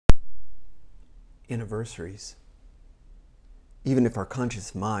Anniversaries. Even if our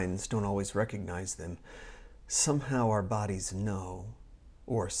conscious minds don't always recognize them, somehow our bodies know,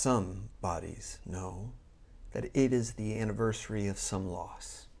 or some bodies know, that it is the anniversary of some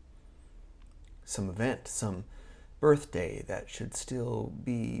loss, some event, some birthday that should still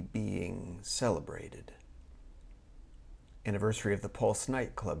be being celebrated. Anniversary of the Pulse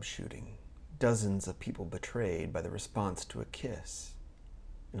nightclub shooting, dozens of people betrayed by the response to a kiss,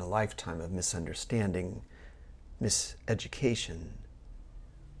 in a lifetime of misunderstanding, miseducation.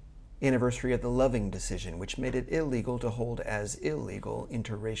 Anniversary of the Loving decision, which made it illegal to hold as illegal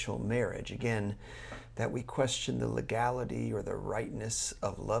interracial marriage. Again, that we question the legality or the rightness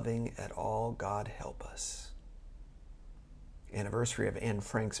of loving at all. God help us. Anniversary of Anne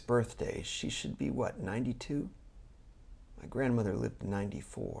Frank's birthday. She should be, what, 92? My grandmother lived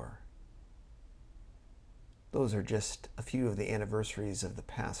 94. Those are just a few of the anniversaries of the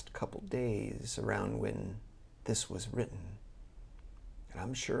past couple days around when this was written. And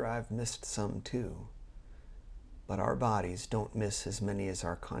I'm sure I've missed some too. But our bodies don't miss as many as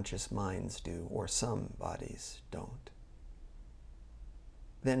our conscious minds do, or some bodies don't.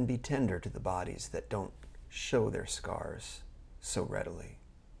 Then be tender to the bodies that don't show their scars so readily.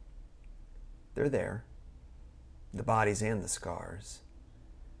 They're there, the bodies and the scars,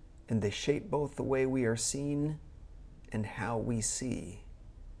 and they shape both the way we are seen and how we see.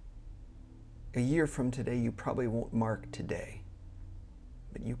 A year from today, you probably won't mark today,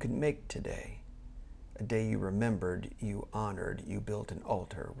 but you can make today a day you remembered, you honored, you built an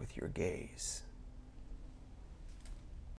altar with your gaze.